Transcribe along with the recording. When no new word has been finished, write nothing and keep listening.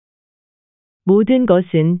모든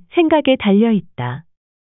것은 생각에 달려 있다.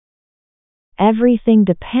 Everything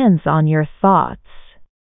depends on your thoughts.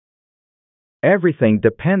 Everything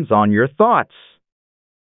depends on your thoughts.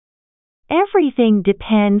 Everything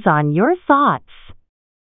depends on your thoughts.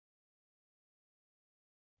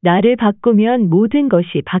 나를 바꾸면 모든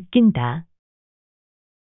것이 바뀐다.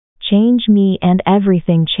 Change me and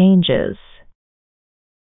everything changes.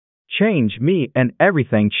 Change me and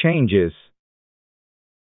everything changes.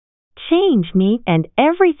 Change me and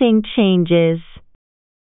everything changes.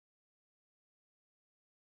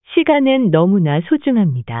 시간은 너무나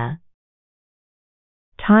소중합니다.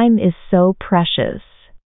 Time is so precious.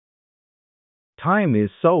 Time is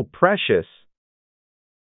so precious.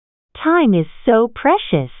 Time is so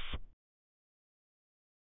precious.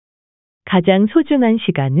 가장 소중한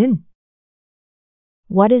시간은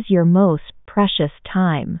What is your most precious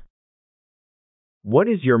time? What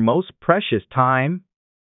is your most precious time?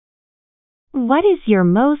 What is your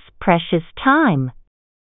most precious time?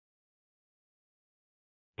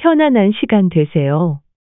 편안한 시간 되세요.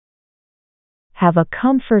 Have a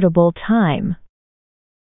comfortable time.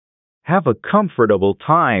 Have a comfortable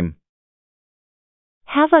time.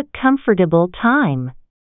 Have a comfortable time.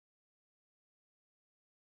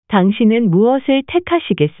 당신은 무엇을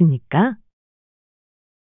택하시겠습니까?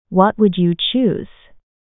 What would you choose?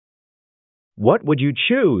 What would you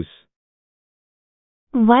choose?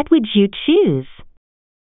 What would you choose?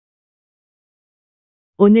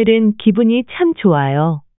 오늘은 기분이 참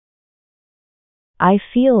좋아요. I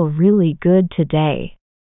feel really good today.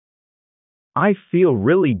 I feel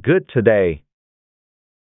really good today.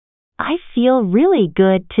 I feel really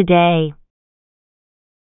good today.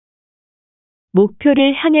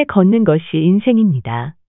 목표를 향해 걷는 것이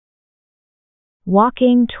인생입니다.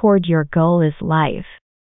 Walking toward your goal is life.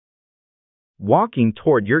 Walking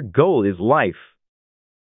toward your goal is life.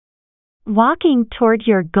 Walking toward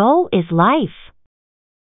your goal is life.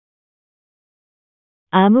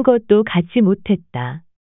 아무것도 갖지 못했다.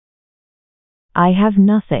 I have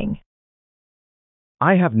nothing.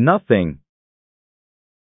 I have nothing.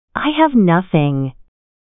 I have nothing.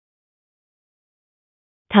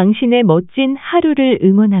 당신의 멋진 하루를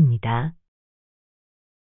응원합니다.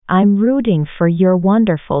 I'm rooting for your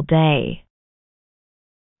wonderful day.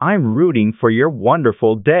 I'm rooting for your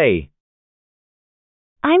wonderful day.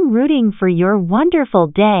 I'm rooting for your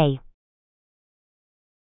wonderful day.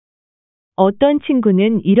 어떤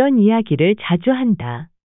친구는 이런 이야기를 자주 한다.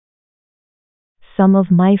 Some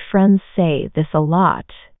of my friends say this a lot.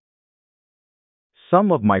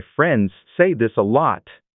 Some of my friends say this a lot.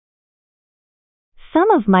 Some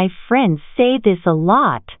of my friends say this a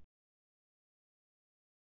lot.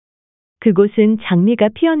 그곳은 장미가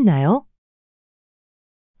피었나요?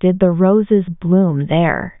 Did the roses bloom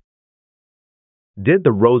there? Did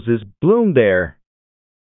the roses bloom there?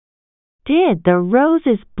 Did the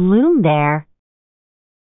roses bloom there?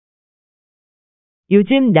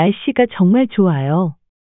 요즘 날씨가 정말 좋아요.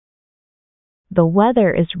 The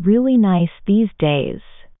weather is really nice these days.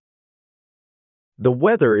 The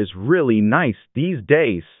weather is really nice these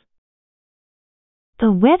days.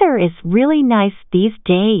 The weather is really nice these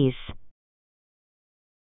days.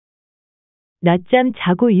 낮잠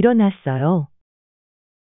자고 일어났어요.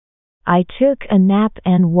 I took a nap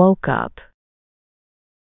and woke up.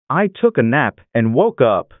 I took a nap and woke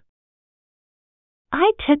up.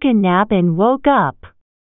 I took a nap and woke up.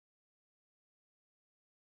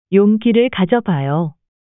 용기를 가져봐요.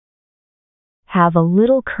 Have a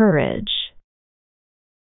little courage.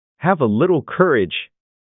 Have a little courage.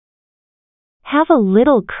 Have a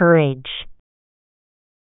little courage.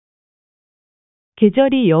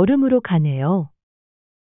 계절이 여름으로 가네요.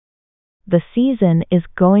 The season is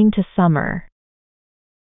going to summer.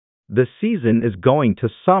 The season is going to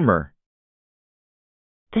summer.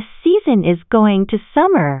 The season is going to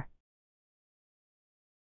summer.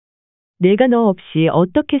 내가 너 없이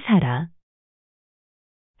어떻게 살아?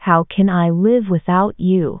 How can I live without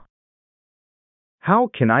you? How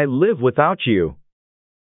can I live without you?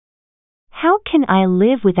 How can I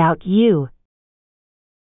live without you?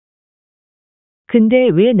 근데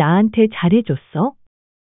왜 나한테 잘해줬어?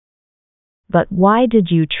 But why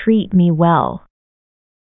did you treat me well?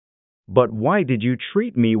 But why did you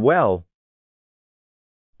treat me well?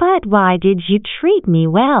 But why did you treat me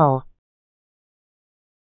well?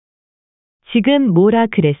 지금 뭐라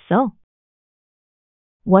그랬어?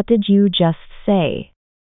 What did you just say?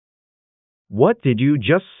 What did you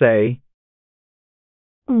just say?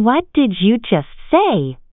 What did you just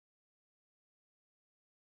say?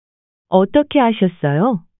 어떻게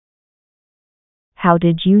아셨어요? How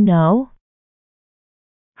did you know?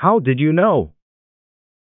 How did you know?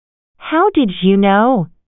 How did you know?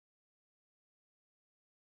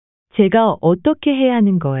 제가 어떻게 해야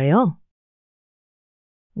하는 거예요?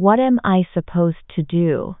 What am I supposed to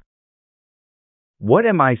do? What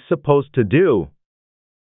am I supposed to do?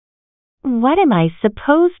 What am I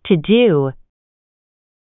supposed to do?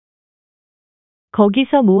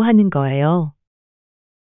 거기서 뭐 하는 거예요?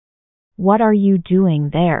 What are you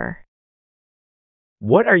doing there?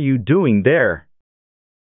 What are you doing there?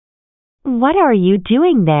 What are you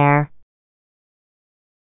doing there?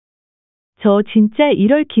 저 진짜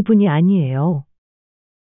이럴 기분이 아니에요.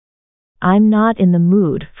 I'm not in the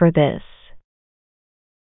mood for this.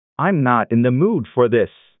 I'm not in the mood for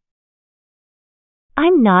this.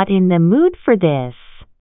 I'm not in the mood for this.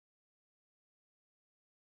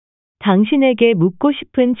 당신에게 묻고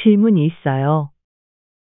싶은 질문이 있어요.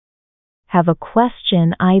 Have a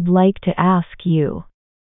question I'd like to ask you.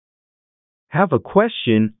 Have a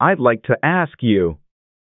question I'd like to ask you.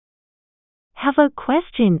 Have a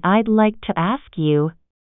question I'd like to ask you.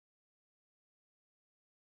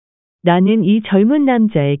 나는 이 젊은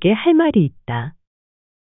남자에게 할 말이 있다.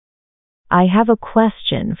 I have a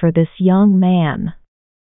question for this young man.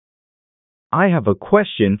 I have a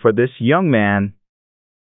question for this young man.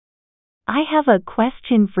 I have a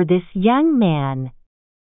question for this young man.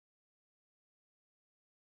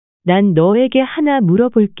 난 너에게 하나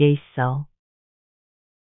물어볼 게 있어.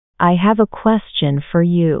 I have a question for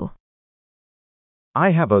you.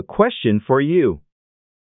 I have a question for you.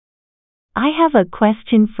 I have a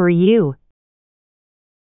question for you.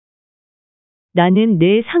 나는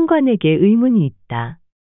내 상관에게 의문이 있다.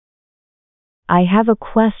 I have a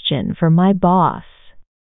question for my boss.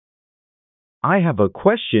 I have a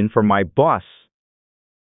question for my boss.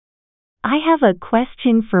 I have a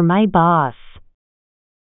question for my boss.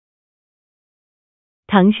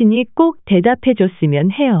 당신이 꼭 대답해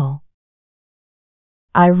줬으면 해요.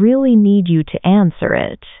 I really need you to answer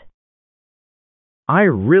it. I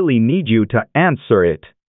really need you to answer it.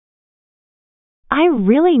 I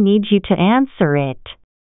really need you to answer it.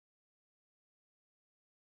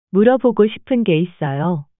 물어보고 싶은 게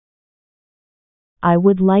있어요. I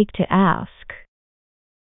would like to ask.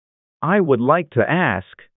 I would like to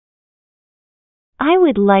ask. I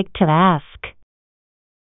would like to ask.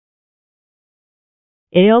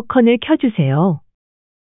 에어컨을 켜주세요.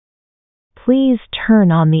 Please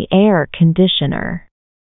turn on the air conditioner.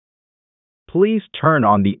 Please turn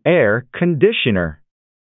on the air conditioner.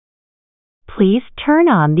 Please turn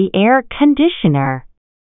on the air conditioner.